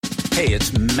Hey,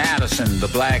 it's Madison, the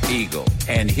Black Eagle,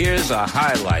 and here's a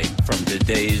highlight from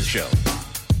today's show.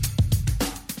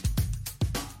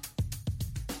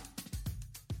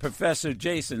 Professor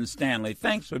Jason Stanley,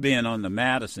 thanks for being on the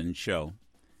Madison Show.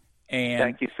 And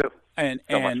thank you so much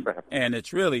for having me. And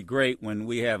it's really great when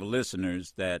we have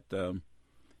listeners that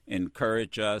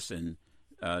encourage us and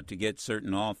to get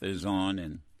certain authors on.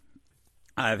 And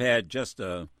I've had just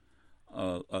a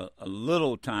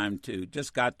little time to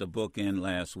just got the book in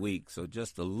last week, so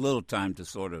just a little time to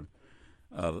sort of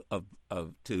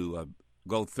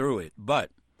go through it.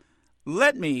 But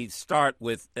let me start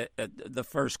with the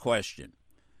first question.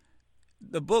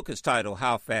 The book is titled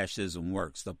 "How Fascism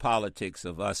Works: The Politics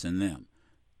of Us and Them."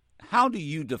 How do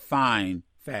you define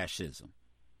fascism?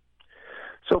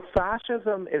 So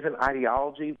fascism is an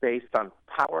ideology based on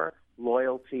power,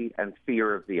 loyalty, and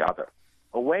fear of the other.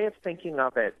 A way of thinking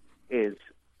of it is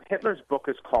Hitler's book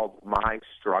is called My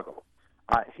Struggle.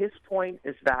 His point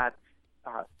is that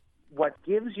what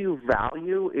gives you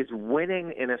value is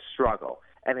winning in a struggle.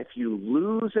 And if you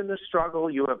lose in the struggle,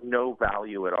 you have no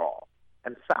value at all.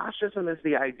 And fascism is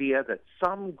the idea that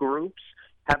some groups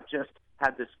have just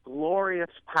had this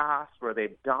glorious past where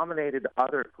they've dominated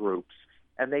other groups,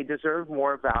 and they deserve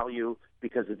more value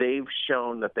because they've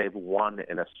shown that they've won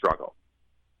in a struggle.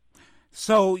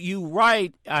 So you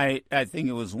write, I think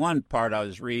it was one part I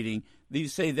was reading, you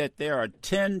say that there are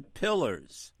 10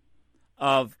 pillars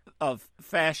of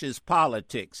fascist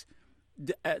politics.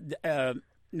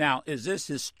 Now, is this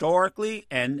historically,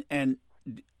 and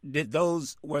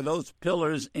were those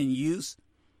pillars in use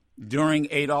during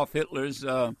Adolf Hitler's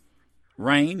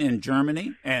reign in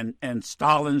Germany and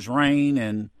Stalin's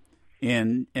reign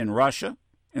in Russia,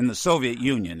 in the Soviet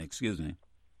Union, excuse me?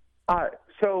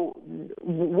 So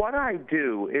what I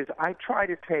do is I try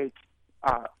to take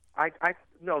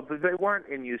no, they weren't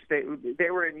in use. They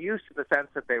were in use in the sense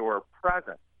that they were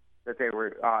present, that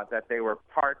they were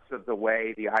parts of the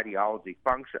way the ideology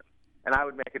functioned. And I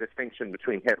would make a distinction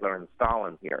between Hitler and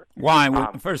Stalin here. Why?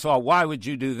 First of all, why would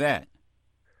you do that?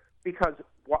 Because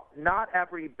not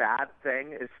every bad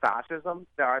thing is fascism.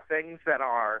 There are things that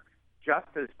are just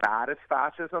as bad as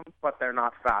fascism, but they're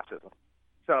not fascism.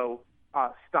 So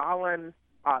Stalin,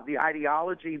 the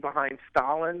ideology behind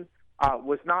Stalin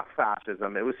was not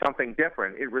fascism. It was something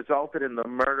different. It resulted in the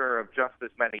murder of just as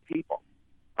many people.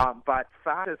 But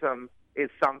fascism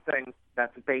is something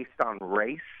that's based on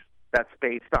race, that's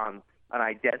based on an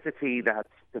identity that's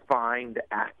defined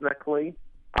ethnically,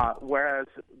 whereas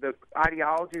the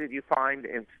ideology that you find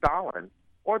in Stalin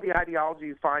or the ideology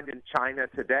you find in China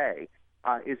today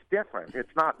is different.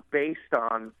 It's not based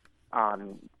on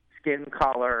skin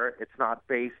color. It's not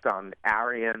based on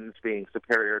Aryans being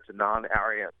superior to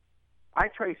non-Aryans. I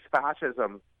trace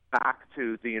fascism back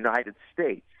to the United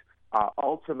States.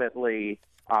 Ultimately,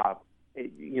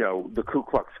 the Ku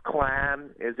Klux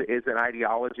Klan is an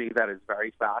ideology that is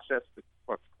very fascist. The Ku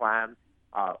Klux Klan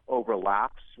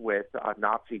overlaps with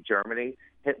Nazi Germany.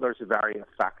 Hitler's very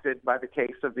affected by the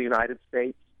case of the United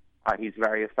States. He's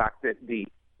very affected. The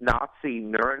Nazi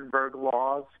Nuremberg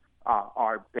laws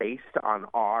are based on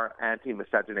our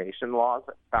anti-miscegenation laws.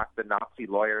 In fact, the Nazi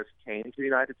lawyers came to the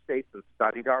United States and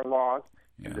studied our laws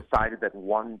and decided that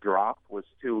one drop was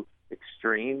too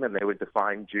extreme, and they would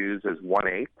define Jews as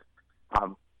 1/8.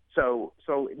 So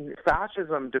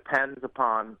fascism depends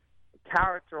upon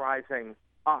characterizing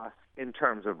us in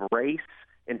terms of race,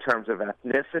 in terms of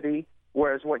ethnicity,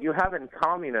 whereas what you have in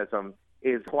communism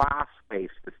is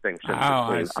class-based distinction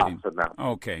between us and them.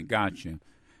 Okay, gotcha.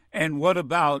 And what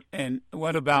about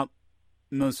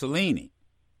Mussolini?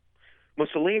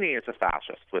 Mussolini is a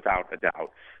fascist, without a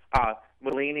doubt.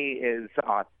 Mussolini is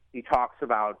he talks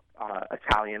about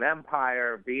Italian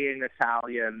Empire, being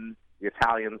Italian, the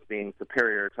Italians being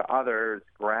superior to others,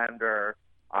 grander,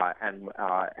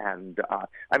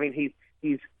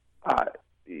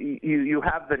 you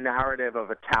have the narrative of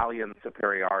Italian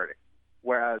superiority,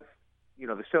 whereas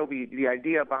the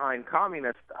idea behind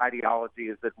communist ideology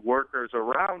is that workers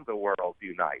around the world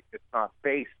unite. It's not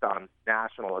based on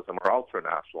nationalism or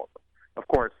ultranationalism. Of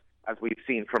course, as we've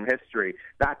seen from history,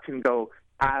 that can go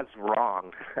as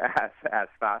wrong as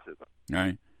fascism.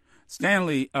 Right.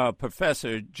 Stanley,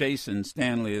 Professor Jason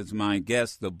Stanley is my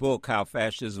guest. The book, How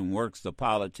Fascism Works, The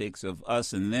Politics of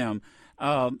Us and Them.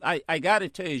 I got to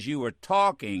tell you, as you were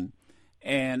talking,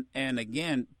 and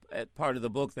again, part of the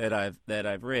book that I've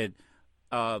read,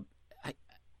 I'm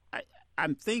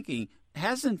thinking,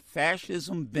 hasn't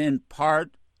fascism been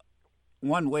part,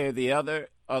 one way or the other,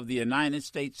 of the United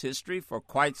States history for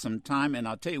quite some time? And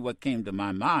I'll tell you what came to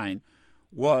my mind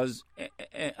was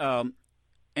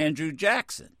Andrew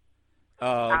Jackson.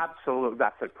 Absolutely,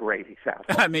 that's a great example.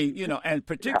 I mean, and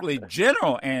particularly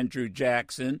General Andrew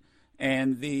Jackson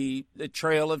and the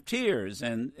Trail of Tears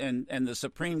and the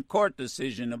Supreme Court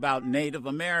decision about Native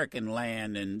American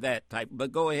land and that type.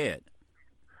 But go ahead.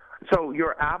 So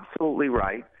you're absolutely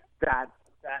right that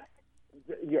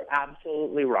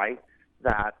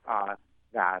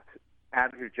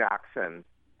Andrew Jackson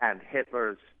and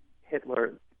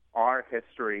our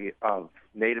history of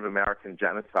Native American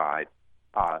genocide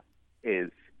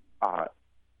is,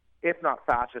 if not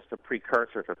fascist, a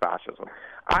precursor to fascism.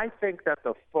 I think that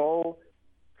the full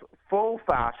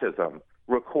fascism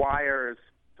requires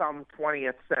some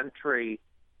 20th century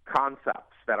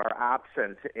concepts that are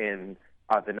absent in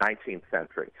the 19th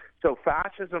century. So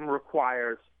fascism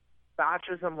requires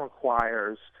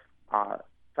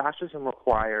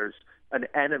an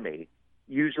enemy,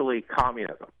 usually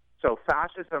communism. So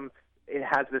fascism, it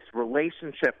has this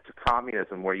relationship to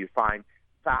communism where you find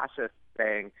fascists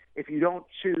saying, if you don't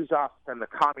choose us, then the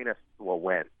communists will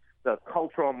win. The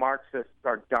cultural Marxists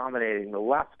are dominating. The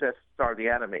leftists are the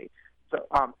enemy. So,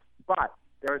 but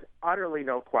there's utterly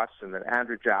no question that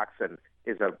Andrew Jackson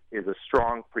is a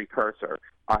strong precursor.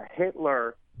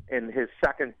 Hitler, in his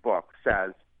second book,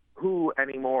 says, "Who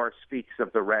anymore speaks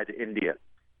of the Red Indian?"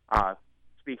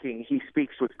 He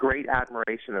speaks with great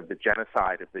admiration of the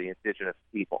genocide of the indigenous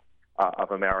people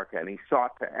of America, and he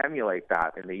sought to emulate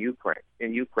that in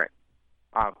Ukraine.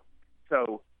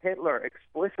 So Hitler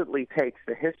explicitly takes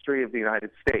the history of the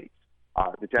United States,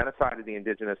 the genocide of the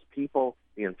indigenous people,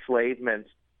 the enslavement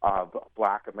of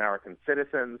Black American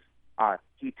citizens.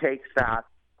 He takes that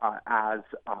as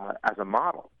a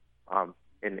model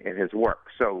in his work.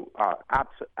 So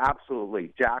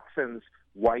absolutely, Jackson's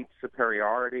white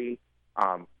superiority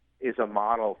is a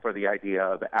model for the idea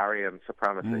of Aryan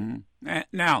supremacy. Mm-hmm.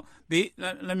 Now,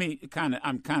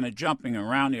 I'm kind of jumping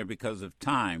around here because of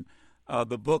time.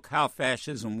 The book, How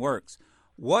Fascism Works.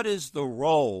 What is the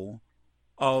role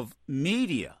of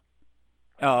media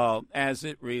as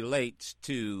it relates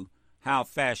to how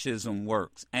fascism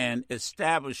works and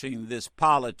establishing this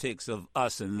politics of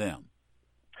us and them?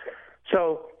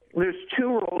 So there's two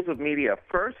roles of media.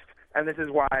 First, and this is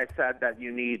why I said that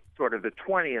you need sort of the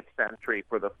 20th century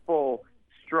for the full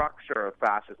structure of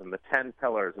fascism, the 10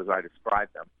 pillars as I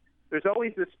described them. There's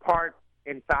always this part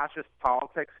in fascist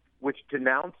politics which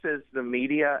denounces the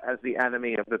media as the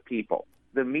enemy of the people.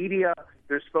 The media,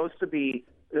 there's supposed to be,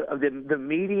 the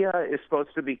media is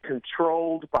supposed to be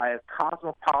controlled by a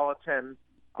cosmopolitan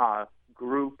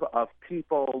group of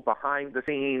people behind the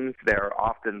scenes. They're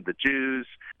often the Jews,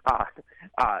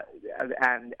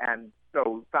 and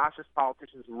so fascist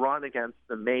politicians run against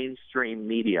the mainstream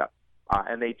media,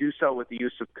 and they do so with the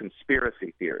use of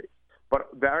conspiracy theories.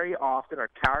 But very often, or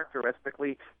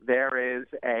characteristically, there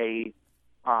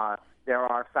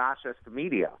are fascist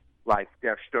media like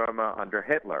Der Stürmer under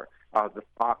Hitler,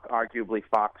 arguably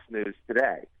Fox News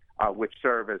today, which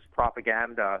serve as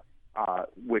propaganda,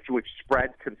 which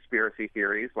spread conspiracy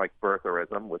theories like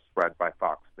birtherism was spread by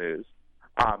Fox News,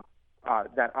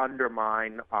 that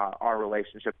undermine our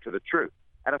relationship to the truth.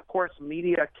 And of course,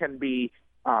 media can be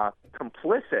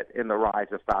complicit in the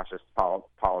rise of fascist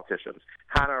politicians.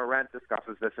 Hannah Arendt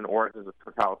discusses this in Origins of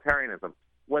Totalitarianism,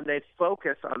 when they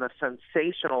focus on the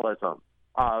sensationalism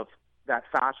of that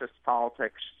fascist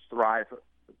politics thrives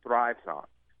on.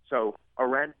 So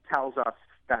Arendt tells us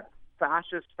that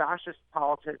fascist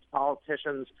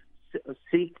politicians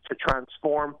seek to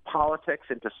transform politics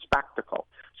into spectacle.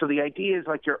 So the idea is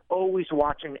like you're always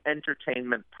watching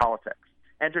entertainment politics,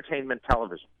 entertainment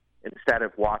television, instead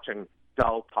of watching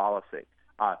dull policy.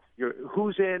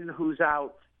 Who's in, who's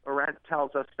out. Arendt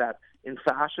tells us that in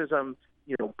fascism,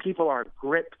 people are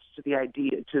gripped to the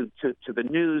idea, to the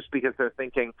news, because they're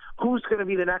thinking, who's going to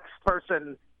be the next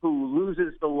person who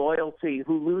loses the loyalty,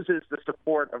 who loses the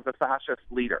support of the fascist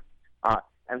leader?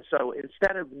 And so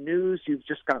instead of news, you've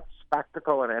just got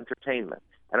spectacle and entertainment.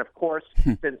 And of course,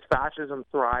 since fascism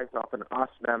thrives off an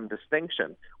us-them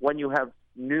distinction, when you have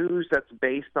news that's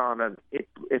based on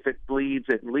if it bleeds,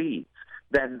 it leads,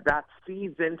 then that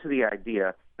feeds into the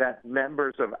idea that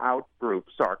members of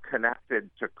out-groups are connected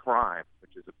to crime,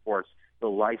 which is, of course, the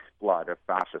lifeblood of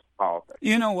fascist politics.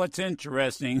 You know what's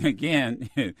interesting, again,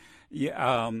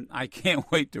 I can't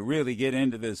wait to really get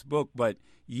into this book, but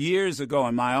years ago,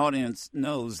 and my audience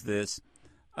knows this,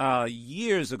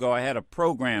 years ago I had a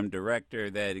program director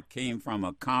that came from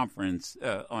a conference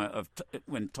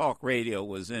when talk radio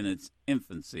was in its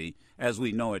infancy, as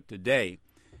we know it today.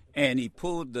 And he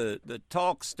pulled the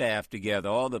talk staff together,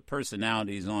 all the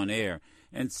personalities on air,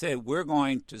 and said, we're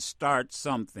going to start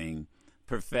something,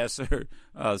 Professor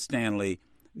Stanley,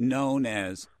 known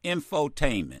as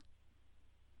infotainment.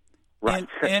 Right.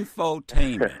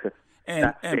 Infotainment.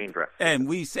 That's dangerous. And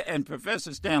we said, and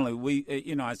Professor Stanley,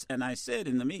 I said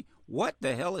in the meeting, what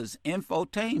the hell is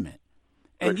infotainment?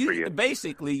 And you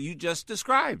basically you just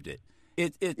described it.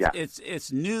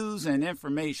 It's news and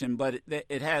information, but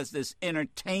it has this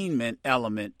entertainment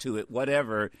element to it,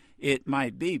 whatever it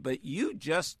might be. But you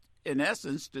just, in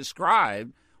essence,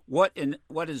 described what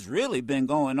has really been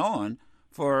going on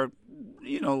for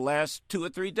last 2 or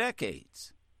 3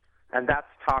 decades. And that's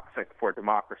toxic for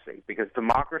democracy, because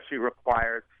democracy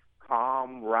requires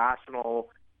calm, rational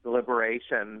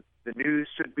deliberation. The news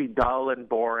should be dull and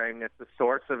boring. It's the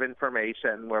source of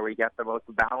information where we get the most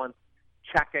balanced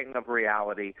checking of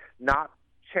reality, not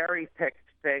cherry-picked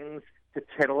things to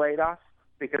titillate us,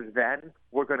 because then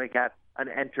we're going to get an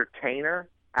entertainer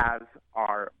as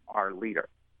our leader.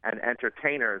 And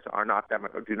entertainers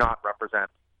do not represent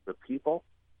the people.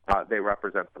 They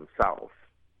represent themselves.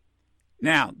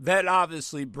 Now, that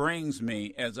obviously brings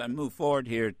me, as I move forward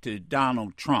here, to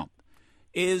Donald Trump.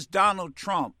 Is Donald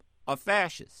Trump a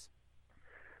fascist?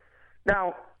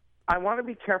 Now, I want to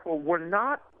be careful. We're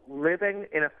not living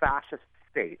in a fascist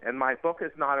state, and my book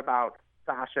is not about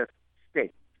fascist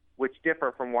states, which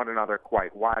differ from one another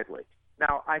quite widely.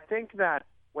 Now, I think that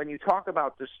when you talk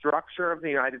about the structure of the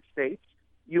United States,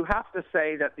 you have to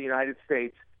say that the United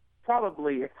States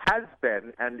probably has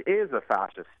been and is a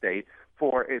fascist state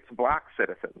for its black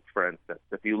citizens, for instance.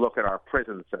 If you look at our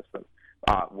prison system,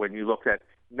 when you look at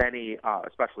many,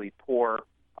 especially poor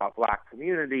black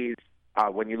communities,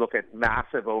 when you look at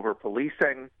massive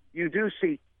over-policing, you do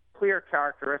see clear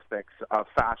characteristics of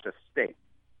fascist states.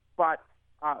 But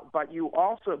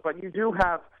you do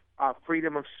have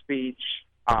freedom of speech.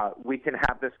 We can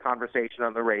have this conversation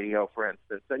on the radio, for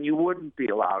instance, and you wouldn't be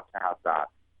allowed to have that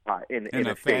in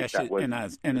a state that was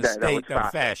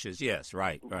of fascists. Yes,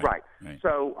 right.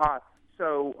 So,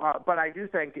 but I do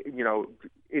think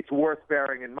it's worth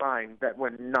bearing in mind that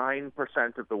when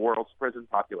 9% of the world's prison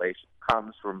population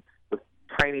comes from the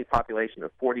tiny population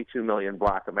of 42 million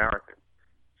black Americans,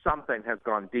 something has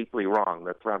gone deeply wrong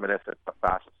that's reminiscent of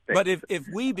fascist states. But if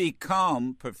we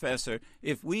become, Professor,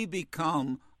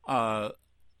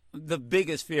 the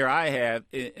biggest fear I have,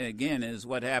 again, is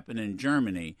what happened in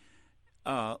Germany.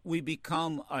 We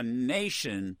become a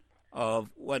nation of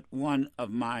what one of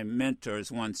my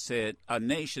mentors once said, a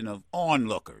nation of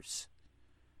onlookers.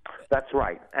 That's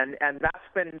right, and that's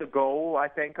been the goal, I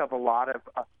think, of a lot of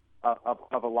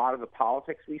the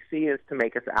politics we see, is to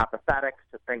make us apathetic,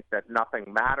 to think that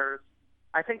nothing matters.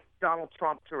 I think Donald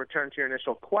Trump, to return to your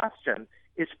initial question,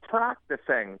 is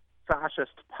practicing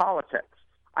fascist politics.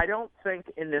 I don't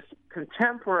think in this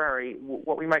contemporary,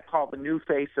 what we might call the new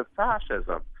face of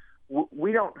fascism,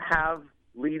 we don't have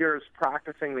leaders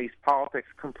practicing these politics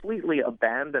completely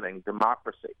abandoning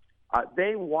democracy.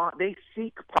 They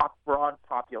seek broad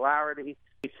popularity.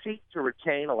 They seek to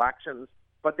retain elections,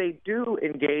 but they do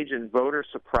engage in voter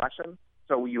suppression.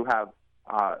 So you have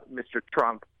Mr.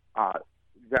 Trump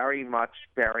very much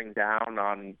bearing down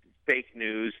on fake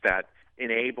news that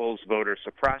enables voter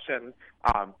suppression,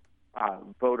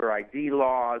 voter ID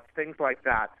laws, things like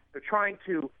that. They're trying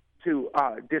to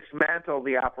dismantle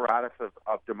the apparatus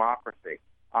of democracy.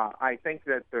 I think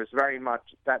that there's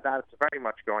that's very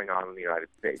much going on in the United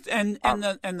States. And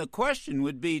the question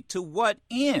would be, to what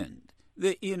end?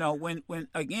 When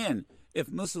again, if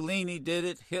Mussolini did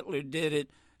it, Hitler did it,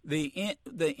 the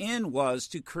end was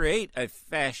to create a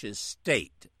fascist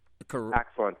state.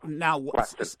 Excellent. Now,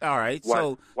 question. All right.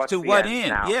 What's to the what end end?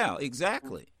 now? Yeah,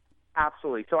 exactly.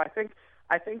 Absolutely. So I think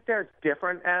there's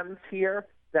different ends here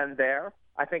than there.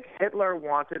 I think Hitler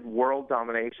wanted world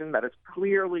domination. That is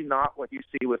clearly not what you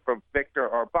see from Viktor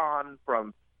Orban,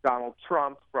 from Donald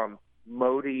Trump, from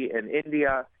Modi in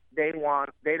India. They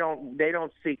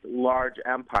don't seek large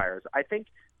empires. I think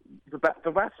the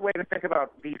best way to think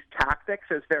about these tactics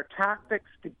is they're tactics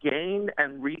to gain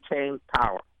and retain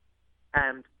power.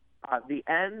 And the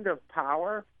end of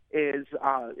power is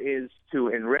to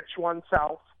enrich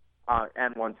oneself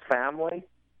and one's family.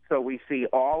 So we see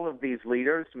all of these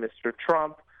leaders, Mr.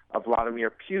 Trump,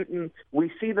 Vladimir Putin, we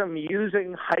see them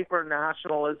using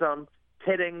hyper-nationalism,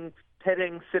 pitting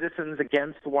citizens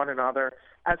against one another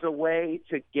as a way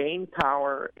to gain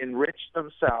power, enrich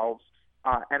themselves,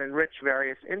 and enrich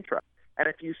various interests. And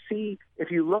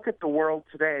if you look at the world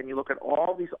today and you look at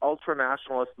all these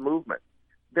ultra-nationalist movements,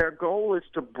 their goal is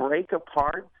to break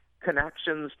apart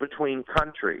connections between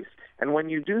countries. And when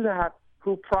you do that,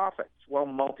 who profits? Well,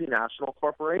 multinational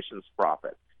corporations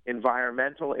profit.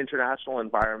 International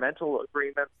environmental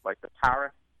agreements like the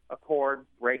Paris Accord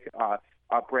break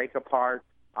apart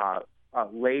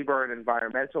labor and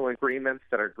environmental agreements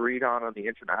that are agreed on the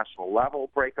international level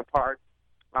break apart.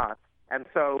 And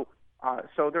so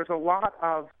there's a lot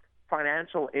of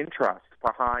financial interest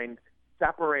behind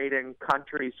separating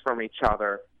countries from each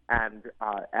other and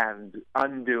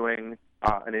undoing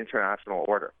an international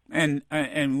order. And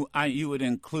you would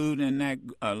include in that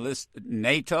list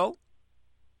NATO?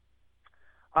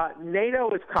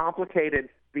 NATO is complicated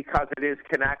because it is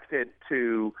connected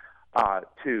to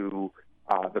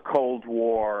the Cold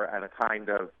War and a kind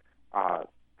of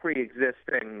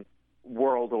pre-existing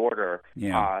world order,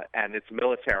 and its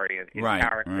military in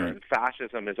character. Right. And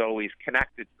fascism is always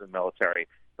connected to the military.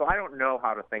 So I don't know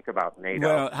how to think about NATO.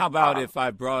 Well, how about if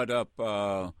I brought up,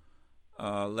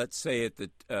 let's say at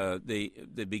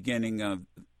the beginning of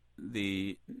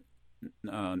the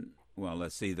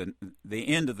the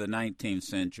end of the 19th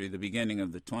century, the beginning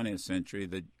of the 20th century,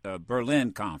 the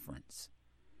Berlin Conference.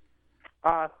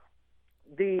 Yes,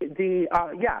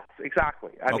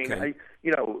 exactly. I Okay. mean,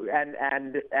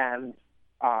 and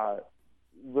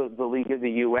the League of the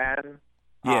UN.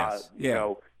 Yes.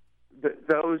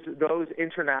 Those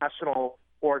international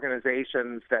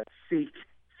organizations that seek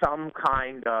some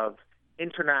kind of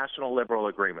international liberal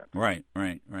agreement. Right.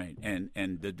 And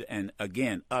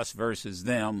again, us versus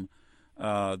them,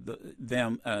 and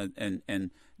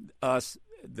us,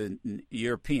 the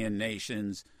European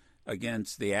nations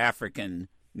against the African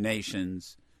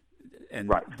nations, and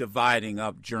dividing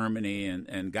up Germany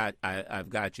I've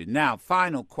got you. Now,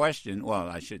 final question. Well,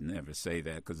 I should never say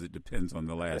that because it depends on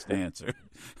the last answer.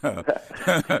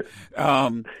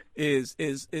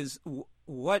 Is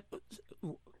what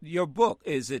your book,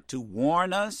 is it to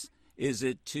warn us? Is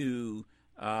it to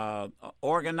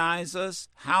organize us?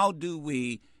 How do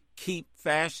we keep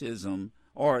fascism,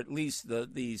 or at least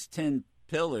these 10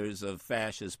 pillars of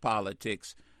fascist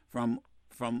politics, from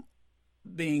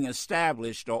being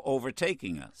established or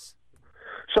overtaking us?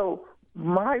 So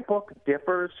my book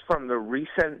differs from the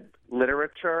recent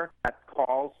literature that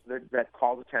calls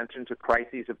attention to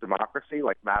crises of democracy,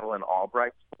 like Madeleine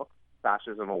Albright's book,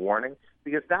 Fascism: A Warning,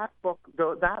 because that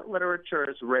literature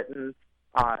is written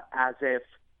as if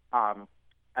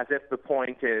the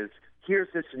point is, here's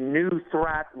this new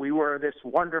threat. We were this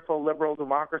wonderful liberal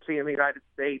democracy in the United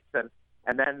States, and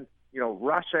then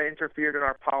Russia interfered in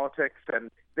our politics,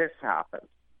 and this happened.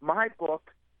 My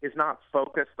book is not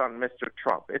focused on Mr.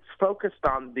 Trump. It's focused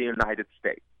on the United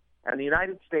States, and the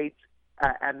United States,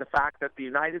 and the fact that the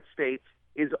United States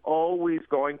is always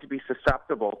going to be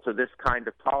susceptible to this kind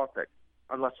of politics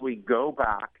unless we go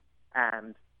back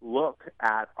and look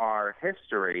at our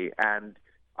history and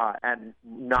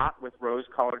not with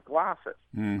rose-colored glasses,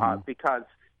 because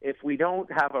if we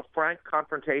don't have a frank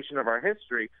confrontation of our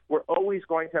history, we're always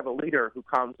going to have a leader who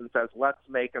comes and says, let's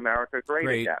make America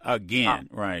great again.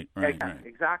 Right.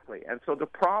 Exactly. And so the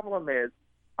problem is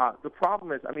not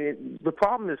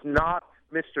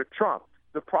Mr. Trump.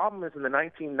 The problem is in the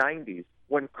 1990s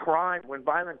when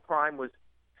violent crime was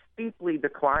steeply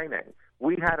declining.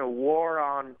 We had a war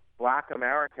on Black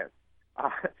Americans,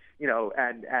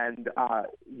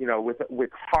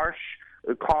 with harsh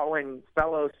calling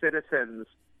fellow citizens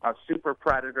super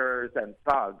predators and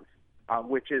thugs,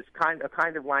 which is a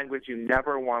kind of language you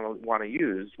never want to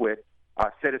use with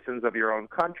citizens of your own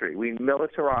country. We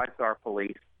militarized our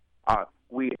police.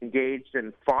 We engaged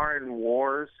in foreign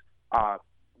wars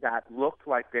that looked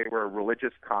like they were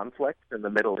religious conflicts in the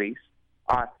Middle East.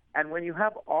 And when you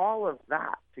have all of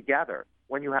that together,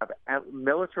 when you have a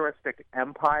militaristic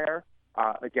empire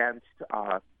against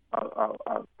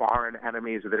foreign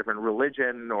enemies of a different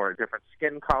religion or a different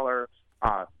skin color,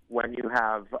 when you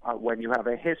have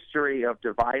a history of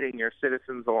dividing your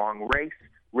citizens along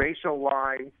racial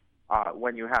lines,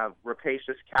 when you have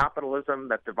rapacious capitalism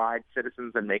that divides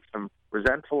citizens and makes them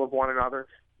resentful of one another,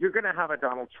 you're going to have a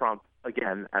Donald Trump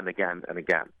again and again and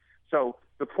again. So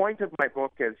the point of my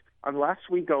book is, unless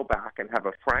we go back and have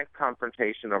a frank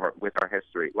confrontation with our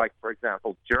history, like, for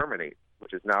example, Germany,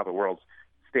 which is now the world's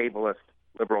stablest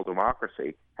liberal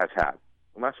democracy, has had,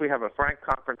 unless we have a frank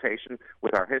confrontation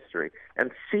with our history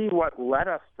and see what led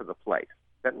us to the place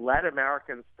that led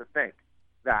Americans to think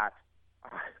that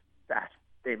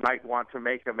they might want to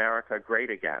make America great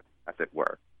again, as it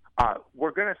were,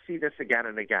 we're going to see this again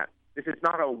and again. This is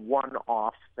not a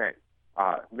one-off thing.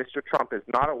 Mr. Trump is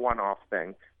not a one-off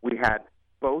thing. We had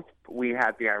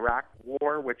the Iraq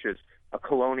War, which is a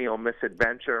colonial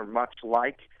misadventure, much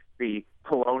like the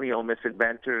colonial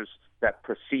misadventures that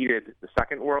preceded the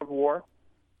Second World War.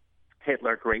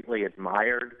 Hitler greatly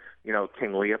admired,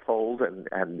 King Leopold and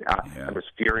was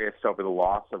furious over the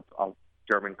loss of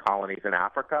German colonies in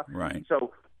Africa. Right.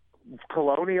 So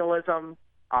colonialism,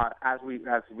 as we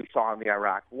saw in the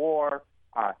Iraq War,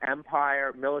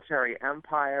 empire, military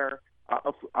empire,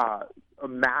 a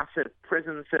massive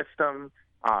prison system,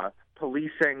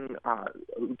 policing,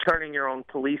 turning your own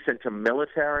police into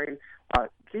military.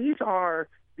 These are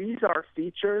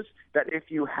features that if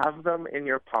you have them in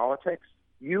your politics,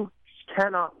 you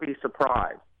cannot be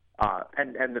surprised.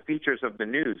 And the features of the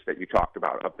news that you talked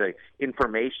about, of the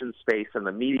information space and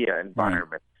the media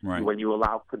environment, right. When you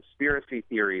allow conspiracy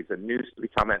theories and news to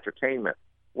become entertainment.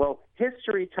 Well,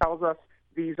 history tells us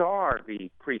these are the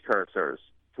precursors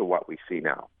to what we see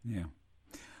now. Yeah.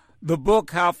 The book,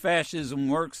 How Fascism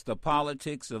Works, The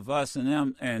Politics of Us and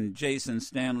Them, and Jason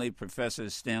Stanley, Professor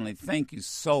Stanley, thank you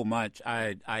so much.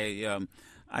 I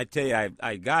tell you,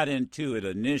 I got into it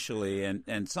initially,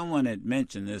 and someone had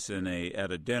mentioned this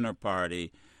at a dinner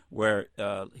party where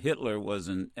Hitler was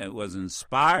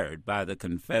inspired by the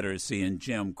Confederacy and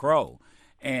Jim Crow.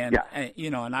 And,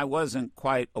 and I wasn't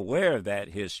quite aware of that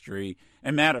history.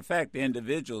 And matter of fact, the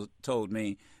individual told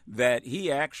me that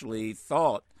he actually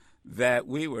thought that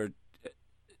we were,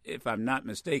 if I'm not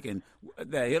mistaken,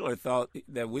 that Hitler thought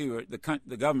that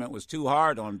the government was too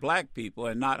hard on black people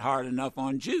and not hard enough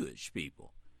on Jewish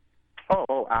people.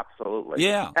 Oh, absolutely.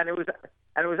 Yeah. And it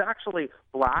was actually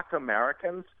black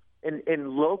Americans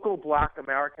in local black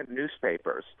American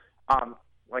newspapers.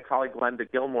 My colleague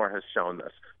Glenda Gilmore has shown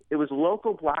this. It was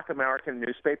local black American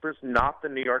newspapers, not the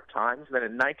New York Times, that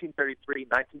in 1933,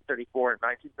 1934, and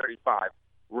 1935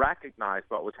 recognized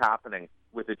what was happening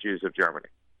with the Jews of Germany.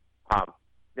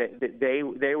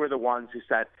 They were the ones who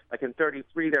said, like in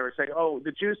 33, they were saying, oh,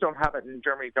 the Jews don't have it in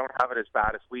Germany, don't have it as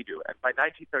bad as we do. And by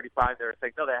 1935, they were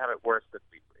saying, no, they have it worse than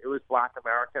we do. It was black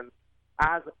Americans,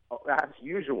 as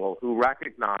usual, who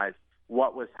recognized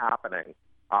what was happening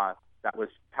that was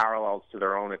parallels to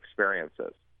their own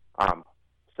experiences.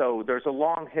 So there's a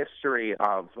long history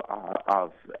of,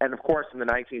 and of course, in the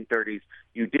 1930s,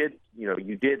 you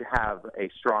did have a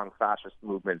strong fascist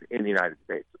movement in the United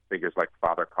States. Figures like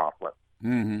Father Coughlin.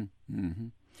 Mm-hmm. Mm-hmm.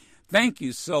 Thank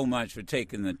you so much for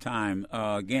taking the time.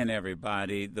 Again,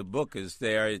 everybody, the book is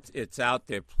there. It's out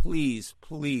there. Please,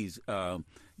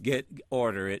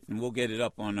 order it, and we'll get it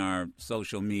up on our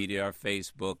social media, our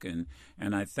Facebook,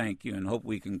 and I thank you and hope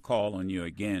we can call on you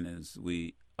again as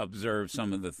we observe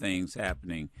some of the things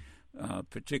happening,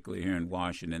 particularly here in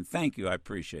Washington. Thank you. I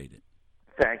appreciate it.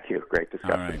 Thank you. Great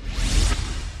discussion. All right.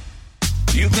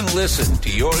 You can listen to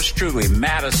yours truly,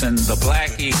 Madison the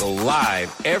Black Eagle,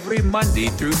 live every Monday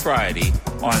through Friday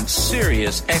on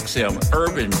Sirius XM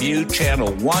Urban View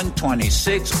Channel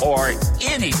 126 or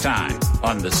anytime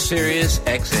on the Sirius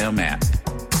XM app.